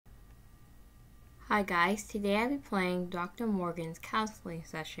Hi guys, today I'll be playing Dr. Morgan's counseling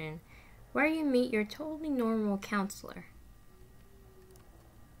session, where you meet your totally normal counselor.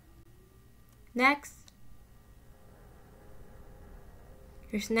 Next,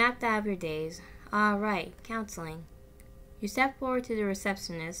 you're snapped out of your daze. Alright, counseling. You step forward to the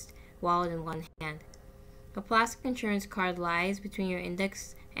receptionist, wallet in one hand. A plastic insurance card lies between your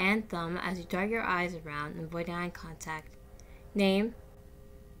index and thumb as you dart your eyes around, avoiding eye contact. Name?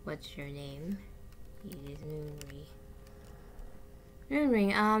 What's your name? It is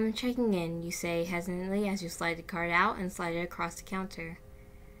Moonring. Checking in, you say hesitantly as you slide the card out and slide it across the counter.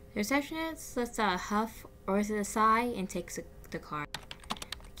 The receptionist lets out a huff or is it a sigh and takes the card.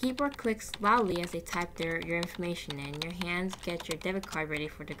 The keyboard clicks loudly as they type your information in. Your hands get your debit card ready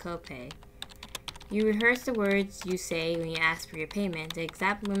for the copay. You rehearse the words you say when you ask for your payment, the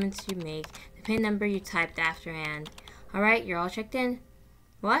exact limits you make, the PIN number you typed afterhand. Alright, you're all checked in.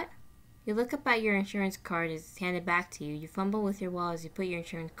 What? You look up at your insurance card as it's handed back to you. You fumble with your wallet as you put your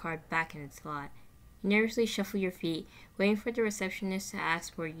insurance card back in its slot. You nervously shuffle your feet, waiting for the receptionist to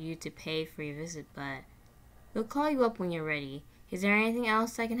ask for you to pay for your visit, but they'll call you up when you're ready. Is there anything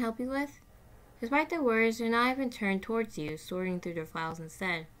else I can help you with? Despite the words, they're not even turned towards you, sorting through their files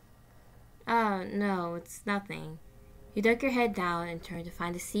instead. Oh, no, it's nothing. You duck your head down and turn to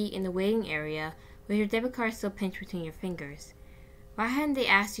find a seat in the waiting area with your debit card still pinched between your fingers. Why hadn't they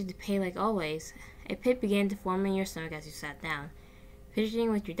asked you to pay like always? A pit began to form in your stomach as you sat down.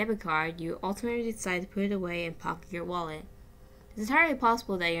 Fidgeting with your debit card, you ultimately decided to put it away and pocket your wallet. It's entirely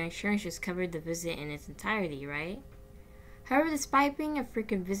possible that your insurance just covered the visit in its entirety, right? However, despite being a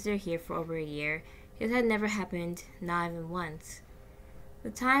frequent visitor here for over a year, it had never happened, not even once.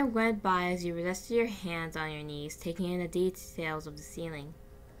 The time went by as you rested your hands on your knees, taking in the details of the ceiling.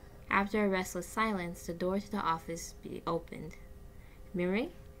 After a restless silence, the door to the office opened. Miri?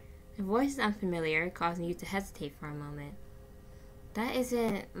 The voice is unfamiliar, causing you to hesitate for a moment. That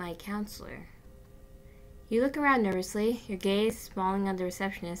isn't my counselor. You look around nervously, your gaze falling on the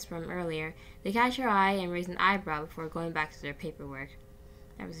receptionist from earlier. They catch your eye and raise an eyebrow before going back to their paperwork.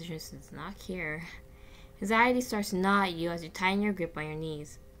 That receptionist is not here. Anxiety starts to gnaw at you as you tighten your grip on your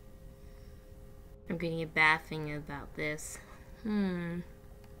knees. I'm getting a bad feeling about this.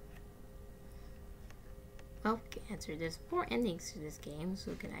 Well, we can answer. There's 4 endings to this game, so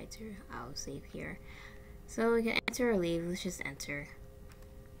we can enter. I'll save here. So we can enter or leave. Let's just enter.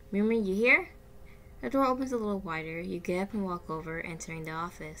 Mimi, you here? The door opens a little wider. You get up and walk over, entering the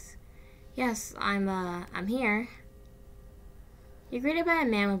office. Yes, I'm here. You're greeted by a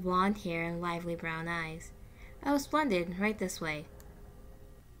man with blonde hair and lively brown eyes. Oh, splendid. Right this way.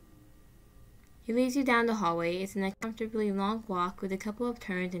 He leads you down the hallway. It's an uncomfortably long walk with a couple of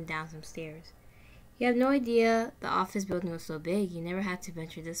turns and down some stairs. You have no idea the office building was so big. You never had to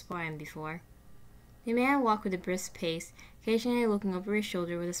venture this far in before. The man walked with a brisk pace, occasionally looking over his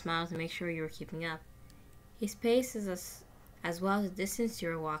shoulder with a smile to make sure you were keeping up. His pace, as well as the distance you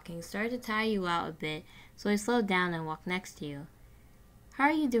were walking, started to tire you out a bit, so he slowed down and walked next to you. How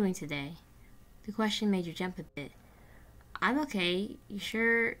are you doing today? The question made you jump a bit. I'm okay.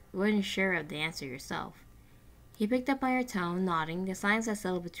 You wasn't sure of the answer yourself. He picked up on your tone, nodding. The silence that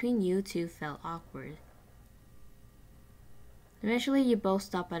settled between you two felt awkward. Eventually, you both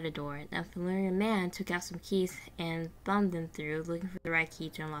stopped by the door. An unfamiliar man took out some keys and thumbed them through, looking for the right key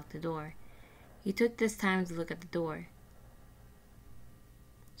to unlock the door. You took this time to look at the door.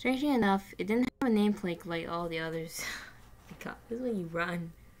 Strangely enough, it didn't have a nameplate like all the others. God, this is when you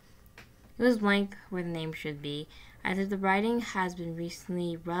run. It was blank where the name should be, as if the writing has been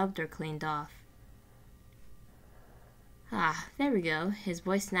recently rubbed or cleaned off. Ah, there we go. His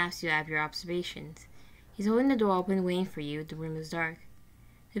voice snaps you out of your observations. He's holding the door open, waiting for you. The room is dark.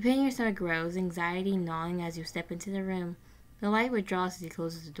 The pain in your stomach grows, anxiety gnawing as you step into the room. The light withdraws as he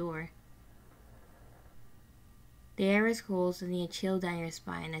closes the door. The air is cold, sending a chill down your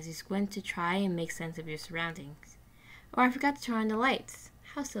spine as you squint to try and make sense of your surroundings. Oh, I forgot to turn on the lights.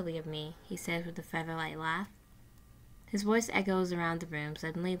 How silly of me, he says with a feather-light laugh. His voice echoes around the room.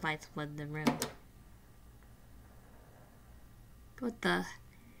 Suddenly, lights flood the room. What the?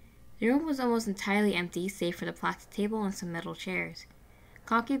 The room was almost entirely empty, save for the plastic table and some metal chairs.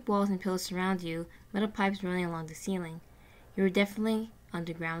 Concrete walls and pillars surround you, metal pipes running along the ceiling. You were definitely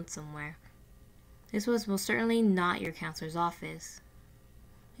underground somewhere. This was most certainly not your counselor's office.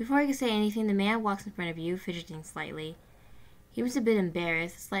 Before you could say anything, the man walks in front of you, fidgeting slightly. He was a bit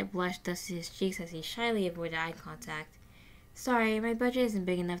embarrassed. A slight blush dusted his cheeks as he shyly avoided eye contact. Sorry, my budget isn't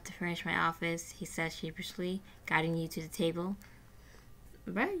big enough to furnish my office, he said sheepishly, guiding you to the table.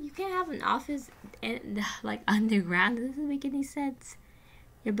 Bro, you can't have an office like underground. It doesn't make any sense.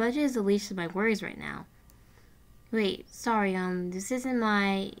 Your budget is the least of my worries right now. Wait, sorry, this isn't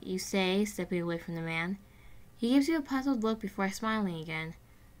my, you say, stepping away from the man. He gives you a puzzled look before smiling again.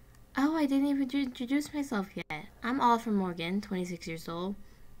 Oh, I didn't even introduce myself yet. I'm Oliver Morgan, 26 years old.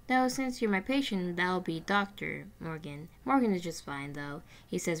 Though, since you're my patient, that'll be Dr. Morgan. Morgan is just fine, though,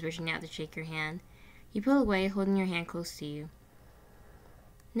 he says, reaching out to shake your hand. You pull away, holding your hand close to you.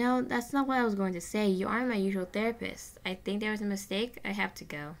 No, that's not what I was going to say. You aren't my usual therapist. I think there was a mistake. I have to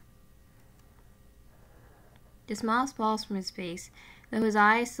go. The smile falls from his face, though his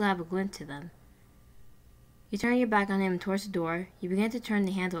eyes still have a glint to them. You turn your back on him towards the door. You begin to turn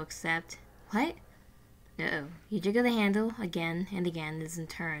the handle except... What? Uh-oh. You jiggle the handle again and again. It doesn't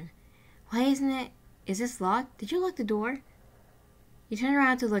turn. Why isn't it... Is this locked? Did you lock the door? You turn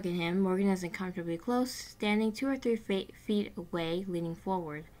around to look at him. Morgan is uncomfortably close, standing 2 or 3 feet away, leaning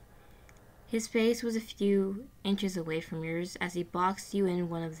forward. His face was a few inches away from yours as he boxed you in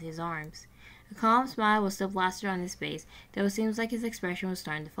one of his arms. A calm smile was still plastered on his face, though it seems like his expression was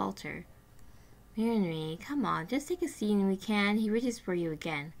starting to falter. Henry, come on, just take a seat and we can. He reaches for you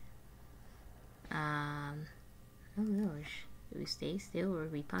again. Oh gosh. Do we stay still or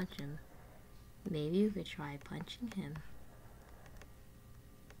we punch him? Maybe we could try punching him.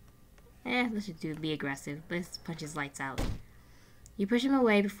 Let's just be aggressive. Let's punch his lights out. You push him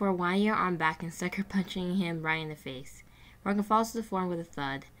away before winding your arm back and sucker punching him right in the face. Morgan falls to the floor with a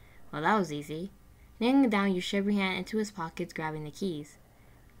thud. Well, that was easy. Kneeling down, you shove your hand into his pockets, grabbing the keys.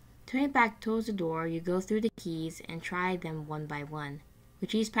 Turning back towards the door, you go through the keys and try them one by one.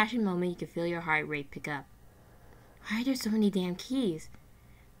 With each passionate moment, you can feel your heart rate pick up. Why are there so many damn keys?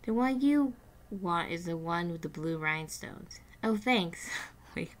 The one you want is the one with the blue rhinestones. Oh, thanks.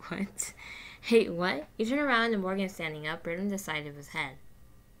 Wait, what? Hey, what? You turn around and Morgan's standing up, burning the side of his head.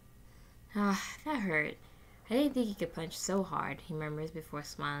 Ah, that hurt. I didn't think he could punch so hard, he murmurs before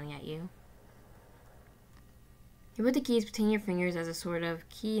smiling at you. You put the keys between your fingers as a sort of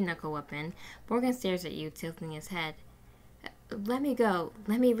key knuckle weapon. Morgan stares at you, tilting his head. Let me go.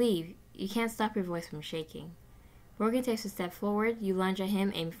 Let me leave. You can't stop your voice from shaking. Morgan takes a step forward. You lunge at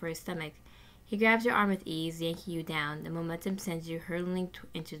him, aiming for his stomach. He grabs your arm with ease, yanking you down. The momentum sends you hurtling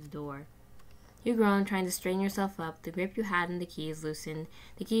into the door. You groan, trying to straighten yourself up. The grip you had on the keys loosened.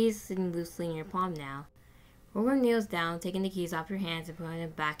 The keys sitting loosely in your palm now. Morgan kneels down, taking the keys off your hands and putting them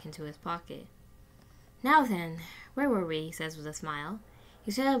back into his pocket. Now then, where were we? He says with a smile.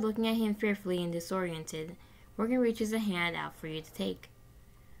 You stand up looking at him fearfully and disoriented. Morgan reaches a hand out for you to take.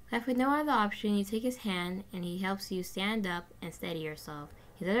 Left with no other option, you take his hand and he helps you stand up and steady yourself,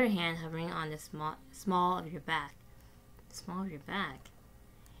 his other hand hovering on the small of your back. The small of your back?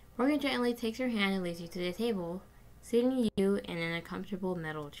 Morgan gently takes your hand and leads you to the table, seating you in an uncomfortable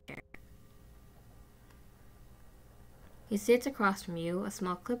metal chair. He sits across from you, a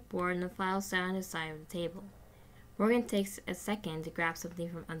small clipboard and the files set on the side of the table. Morgan takes a second to grab something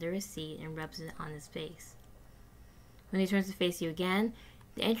from under his seat and rubs it on his face. When he turns to face you again,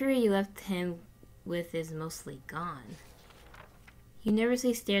 the injury you left him with is mostly gone. You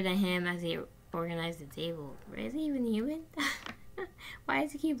nervously stared at him as he organized the table. Is he even human? Why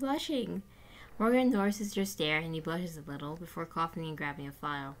does he keep blushing? Morgan notices your stare and he blushes a little before coughing and grabbing a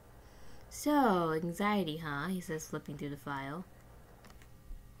file. So, anxiety, huh? He says, flipping through the file.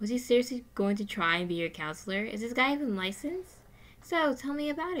 Was he seriously going to try and be your counselor? Is this guy even licensed? So, tell me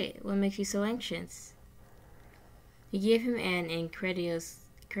about it. What makes you so anxious? You give him an incredulous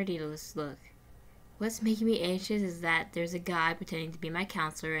look. What's making me anxious is that there's a guy pretending to be my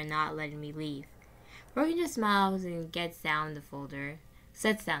counselor and not letting me leave. Morgan just smiles and sets down the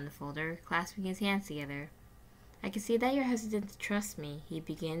folder, clasping his hands together. I can see that you're hesitant to trust me, he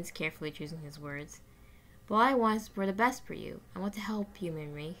begins, carefully choosing his words. But all I want is for the best for you. I want to help you,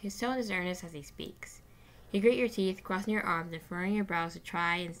 Minri. His tone is earnest as he speaks. You grit your teeth, crossing your arms and furrowing your brows to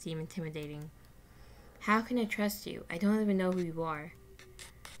try and seem intimidating. How can I trust you? I don't even know who you are.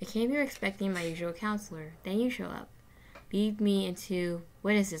 I came here expecting my usual counselor. Then you show up. Lead me into,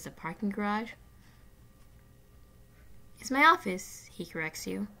 what is this, a parking garage? It's my office, he corrects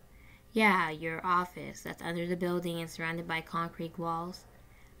you. Yeah, your office. That's under the building and surrounded by concrete walls.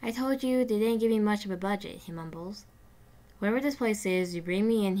 I told you they didn't give me much of a budget, he mumbles. Whatever this place is, you bring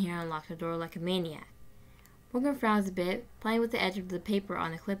me in here and lock the door like a maniac. Morgan frowns a bit. Playing with the edge of the paper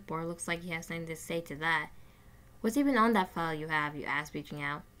on the clipboard looks like he has something to say to that. What's even on that file you have? You ask, reaching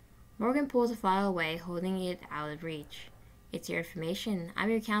out. Morgan pulls the file away, holding it out of reach. It's your information. I'm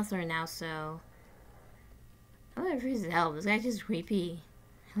your counselor now, so... I'm not afraid to help. This guy's just creepy.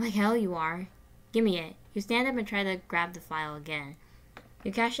 Like hell you are. Give me it. You stand up and try to grab the file again.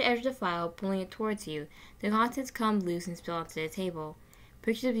 You catch the edge of the file, pulling it towards you. The contents come loose and spill onto the table.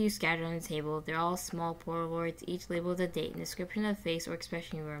 Pictures of you scattered on the table. They're all small Polaroids, each labeled with a date and description of the face or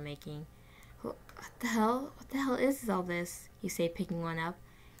expression you were making. What the hell? What the hell is all this? You say, picking one up.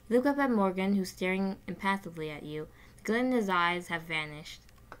 You look up at Morgan, who's staring impassively at you. The glint in his eyes have vanished.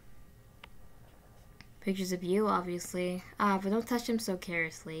 Pictures of you, obviously. But don't touch them so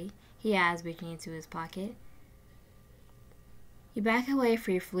carelessly, he adds, reaching into his pocket. You back away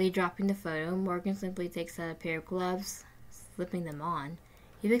fearfully, dropping the photo. Morgan simply takes out a pair of gloves, slipping them on.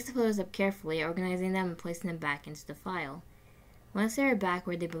 He picks the photos up carefully, organizing them and placing them back into the file. Once they are back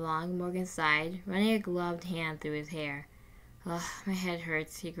where they belong, Morgan sighed, running a gloved hand through his hair. Ugh, my head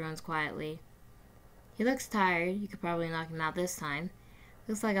hurts, he groans quietly. He looks tired. You could probably knock him out this time.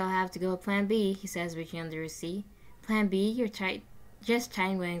 Looks like I'll have to go with Plan B, he says, reaching under his seat. Plan B? You're just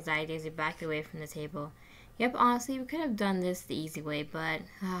chatting with anxiety as you back away from the table. Yep, honestly, we could have done this the easy way, but,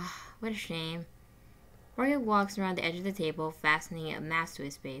 what a shame. Morgan walks around the edge of the table, fastening a mask to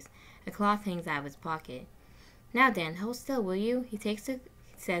his face. A cloth hangs out of his pocket. Now then, hold still, will you? He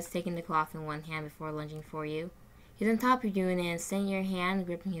says, taking the cloth in one hand before lunging for you. He's on top of you in an instant, your hand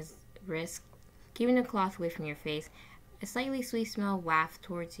gripping his wrist, keeping the cloth away from your face. A slightly sweet smell wafts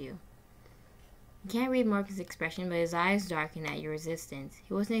towards you. You can't read Morgan's expression, but his eyes darken at your resistance.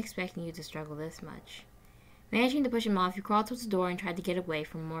 He wasn't expecting you to struggle this much. Managing to push him off, you crawl towards the door and try to get away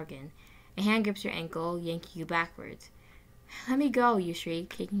from Morgan. A hand grips your ankle, yanking you backwards. Let me go, you shriek,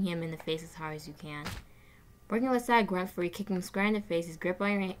 kicking him in the face as hard as you can. Morgan lets out a grunt for you, kicking him square in the face, his grip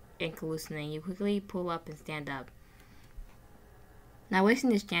on your ankle loosening. You quickly pull up and stand up. Not wasting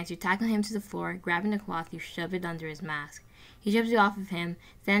this chance, you tackle him to the floor, grabbing the cloth, you shove it under his mask. He shoves you off of him,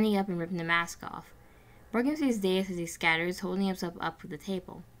 standing up and ripping the mask off. Morgan sees dazed as he scatters, holding himself up with the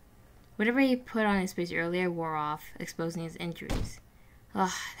table. Whatever he put on his face earlier wore off, exposing his injuries. Ugh,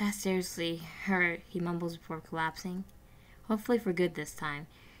 that seriously hurt, he mumbles before collapsing. Hopefully for good this time.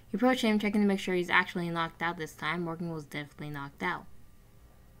 You approach him, checking to make sure he's actually knocked out this time. Morgan was definitely knocked out.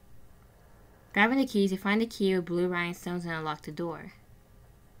 Grabbing the keys, you find the key with blue rhinestones and unlock the door.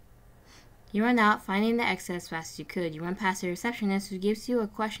 You run out, finding the exit as fast as you could. You run past the receptionist, who gives you a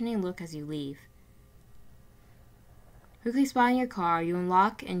questioning look as you leave. Quickly spotting your car, you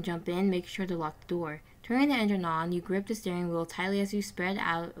unlock and jump in, making sure to lock the door. Turning the engine on, you grip the steering wheel tightly as you spread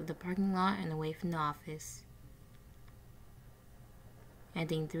out of the parking lot and away from the office.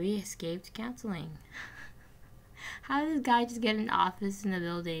 Ending 3, escaped counseling. How did this guy just get an office in the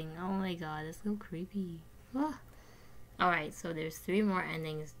building? Oh my god, that's so creepy. Alright, so there's 3 more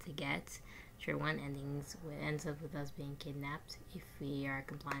endings to get. Sure, one ending ends up with us being kidnapped if we are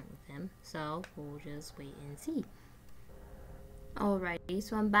compliant with him. So, we'll just wait and see. Alrighty,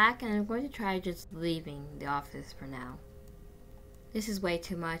 so I'm back and I'm going to try just leaving the office for now. This is way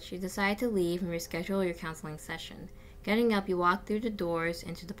too much. You decide to leave and reschedule your counseling session. Getting up, you walk through the doors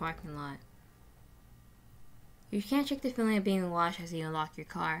into the parking lot. You can't shake the feeling of being watched as you unlock your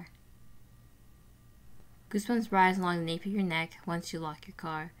car. Goosebumps rise along the nape of your neck once you lock your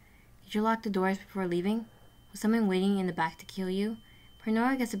car. Did you lock the doors before leaving? Was someone waiting in the back to kill you?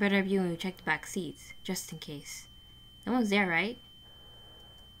 Paranoia gets the better of you when you check the back seats, just in case. No one's there, right?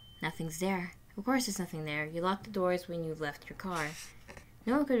 Nothing's there. Of course there's nothing there. You locked the doors when you left your car.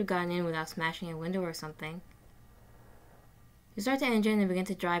 No one could have gotten in without smashing a window or something. You start the engine and begin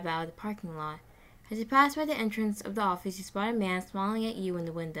to drive out of the parking lot. As you pass by the entrance of the office, you spot a man smiling at you in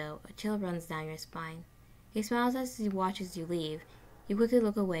the window. A chill runs down your spine. He smiles as he watches you leave. You quickly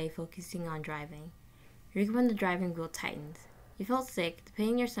look away, focusing on driving. Your grip on the driving wheel tightens. You felt sick. The pain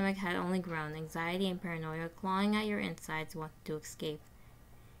in your stomach had only grown, anxiety and paranoia clawing at your insides wanted to escape.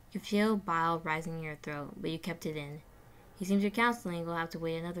 You feel bile rising in your throat, but you kept it in. He seems your counseling will have to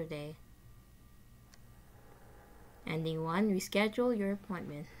wait another day. Ending 1, reschedule your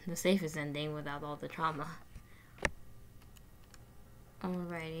appointment. The safest ending without all the trauma.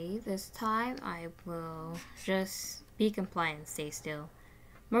 Alrighty, this time I will just be compliant and stay still.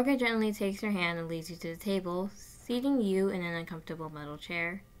 Morgan gently takes your hand and leads you to the table, seating you in an uncomfortable metal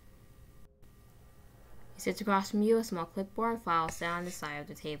chair. He sits across from you, a small clipboard and file set on the side of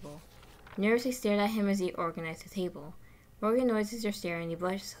the table. You nervously stared at him as he organized the table. Morgan notices your stare and he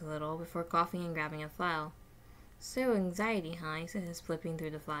blushes a little before coughing and grabbing a file. So anxiety, huh? He says, flipping through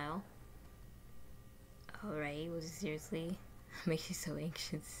the file. Alright, was it seriously? Makes you so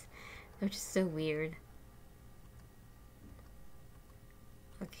anxious. That's just so weird.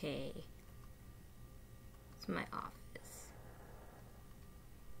 Okay. It's my office.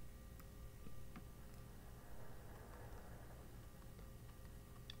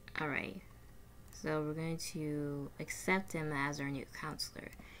 Alright. So we're going to accept him as our new counselor.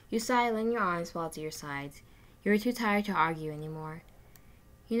 You sigh, letting your arms fall to your sides. You are too tired to argue anymore.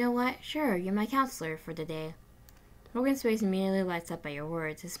 You know what? Sure, you're my counselor for the day. Morgan's face immediately lights up at your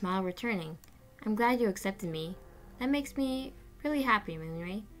words, his smile returning. I'm glad you accepted me. That makes me really happy,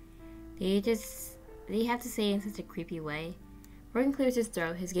 Moonray. Did he have to say it in such a creepy way? Morgan clears his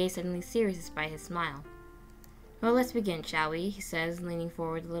throat, his gaze suddenly serious despite his smile. Well, let's begin, shall we? He says, leaning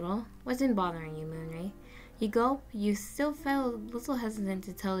forward a little. What's been bothering you, Moonray? You gulp. You still felt a little hesitant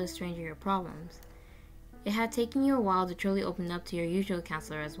to tell this stranger your problems. It had taken you a while to truly open up to your usual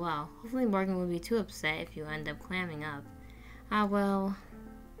counselor as well. Hopefully Morgan won't be too upset if you end up clamming up. Well...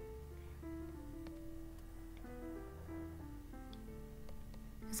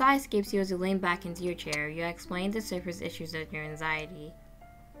 A sigh escapes you as you lean back into your chair. You explain the surface issues of your anxiety.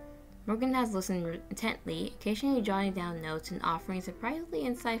 Morgan has listened intently, occasionally jotting down notes and offering surprisingly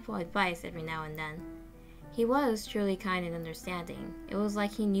insightful advice every now and then. He was truly kind and understanding. It was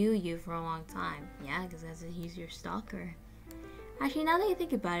like he knew you for a long time. Yeah, because he's your stalker. Actually, now that you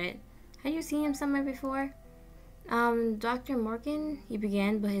think about it, had you seen him somewhere before? Dr. Morgan? He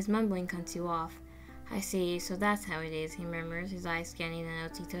began, but his mumbling cuts you off. I see, so that's how it is, he murmurs, his eyes scanning the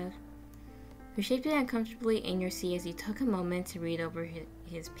notes he took. You shaped it uncomfortably in your seat as he took a moment to read over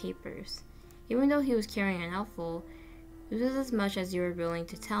his papers. Even though he was carrying an outful, it was as much as you were willing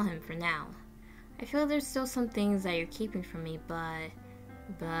to tell him for now. I feel there's still some things that you're keeping from me,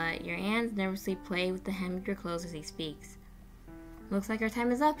 but your hands nervously play with the hem of your clothes as he speaks. Looks like our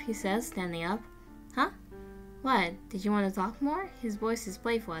time is up, he says, standing up. Huh? What? Did you want to talk more? His voice is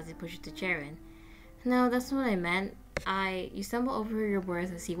playful as he pushes the chair in. No, that's not what I meant. You stumble over your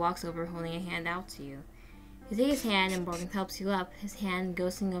words as he walks over holding a hand out to you. You take his hand and Morgan helps you up, his hand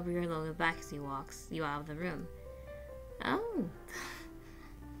ghosting over your lower back as he walks you out of the room. Oh.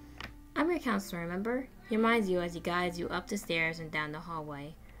 I'm your counselor, remember? He reminds you as he guides you up the stairs and down the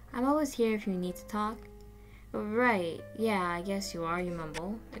hallway. I'm always here if you need to talk. Right, yeah, I guess you are, you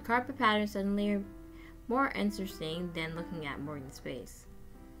mumble. The carpet pattern suddenly more interesting than looking at Morgan's face.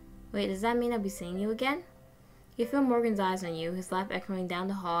 Wait, does that mean I'll be seeing you again? You feel Morgan's eyes on you, his laugh echoing down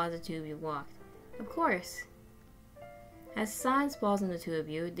the hall as the two of you walked. Of course. As silence falls on the two of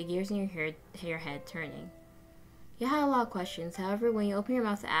you, the gears in your head turning. You had a lot of questions, however, when you open your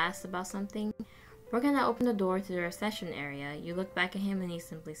mouth to ask about something, Morgan had opened the door to the reception area. You look back at him and he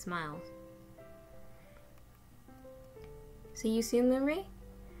simply smiles. See you soon, Marie?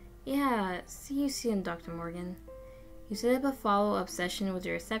 Yeah, see you soon, Dr. Morgan. You set up a follow-up session with the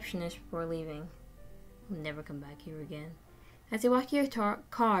receptionist before leaving. I'll never come back here again. As you walk to your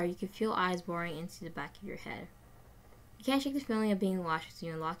car, you can feel eyes boring into the back of your head. You can't shake the feeling of being watched as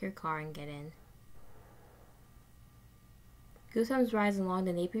you unlock your car and get in. Goosebumps rise along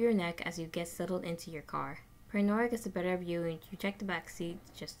the nape of your neck as you get settled into your car. Paranoia gets the better of you and you check the back seat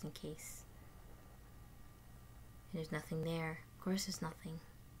just in case. There's nothing there. Of course there's nothing.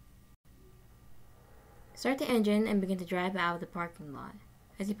 Start the engine and begin to drive out of the parking lot.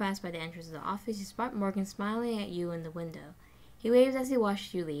 As you pass by the entrance of the office, you spot Morgan smiling at you in the window. He waves as he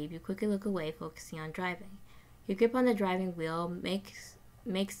watches you leave. You quickly look away, focusing on driving. Your grip on the driving wheel makes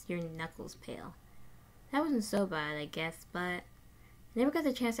your knuckles pale. That wasn't so bad, I guess, but I never got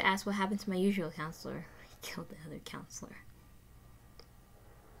the chance to ask what happened to my usual counselor. I killed the other counselor.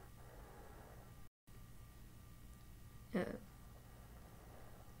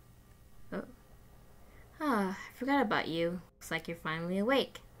 I forgot about you. Looks like you're finally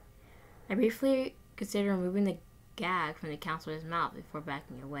awake. I briefly considered removing the gag from the counselor's mouth before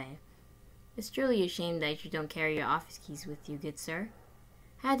backing away. It's truly a shame that you don't carry your office keys with you, good sir.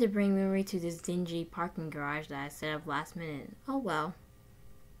 I had to bring Marie to this dingy parking garage that I set up last minute. Oh well.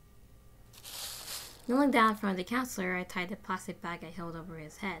 Kneeling down in front of the counselor, I tied the plastic bag I held over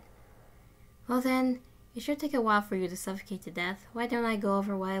his head. Well then, it should take a while for you to suffocate to death. Why don't I go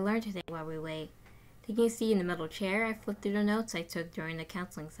over what I learned today while we wait? Taking a seat in the middle chair, I flipped through the notes I took during the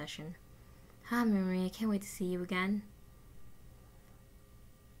counseling session. Marie, I can't wait to see you again.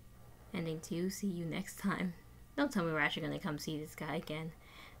 Ending 2, see you next time. Don't tell me we're actually going to come see this guy again.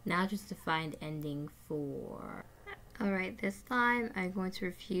 Now just to find ending 4. Alright, this time I'm going to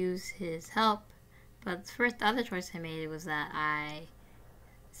refuse his help. But the other choice I made was that I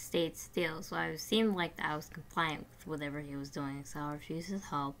stayed still. So it seemed like I was compliant with whatever he was doing. So I'll refuse his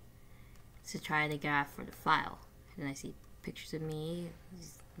help to try to get for the file. And I see pictures of me.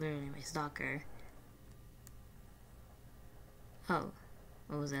 He's literally my stalker. Oh,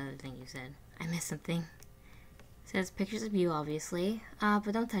 what was the other thing you said? I missed something. It says pictures of you, obviously.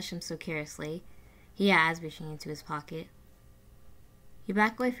 But don't touch them so carelessly. He adds, reaching into his pocket. You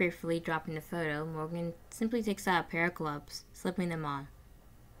back away fearfully, dropping the photo. Morgan simply takes out a pair of gloves, slipping them on.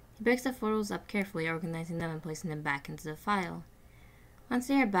 He picks the photos up carefully, organizing them and placing them back into the file. Once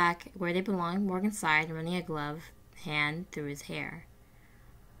they are back where they belong, Morgan sighed, running a glove hand through his hair.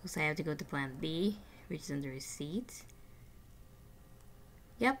 Looks like I have to go to plan B. Reaches under his seat.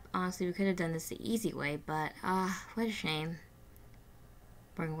 Yep, honestly, we could have done this the easy way, but, what a shame.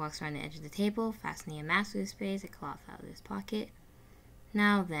 Morgan walks around the edge of the table, fastening a mask with his face, a cloth out of his pocket.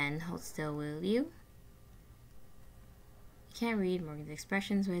 Now then, hold still, will you? You can't read Morgan's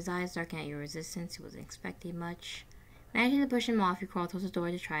expressions, but his eyes darken at your resistance. He wasn't expecting much. Managing to push him off, you crawl towards the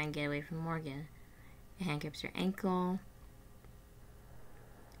door to try and get away from Morgan. Your hand grips your ankle.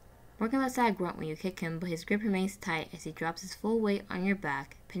 Morgan lets out a grunt when you kick him, but his grip remains tight as he drops his full weight on your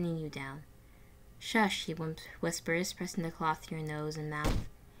back, pinning you down. Shush, he whispers, pressing the cloth to your nose and mouth.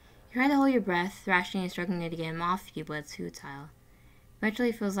 You try to hold your breath, thrashing and struggling to get him off you, but it's futile. Eventually,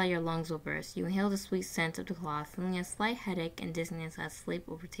 it feels like your lungs will burst. You inhale the sweet scent of the cloth, feeling a slight headache and dizziness as sleep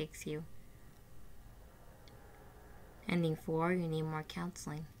overtakes you. Ending 4, you need more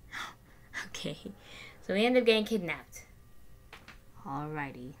counseling. Okay, so we end up getting kidnapped.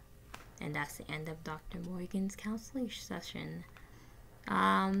 Alrighty. And that's the end of Dr. Morgan's counseling session.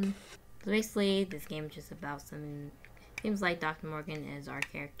 So basically, this game is just about seems like Dr. Morgan is our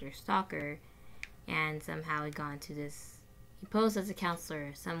character stalker, and somehow he got into this. He posed as a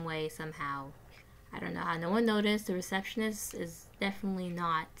counselor some way, somehow. I don't know how no one noticed. The receptionist is definitely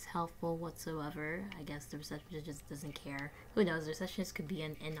not helpful whatsoever. I guess the receptionist just doesn't care. Who knows? The receptionist could be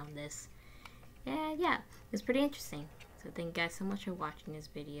in on this. And yeah, it's pretty interesting. So thank you guys so much for watching this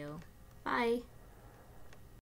video. Bye!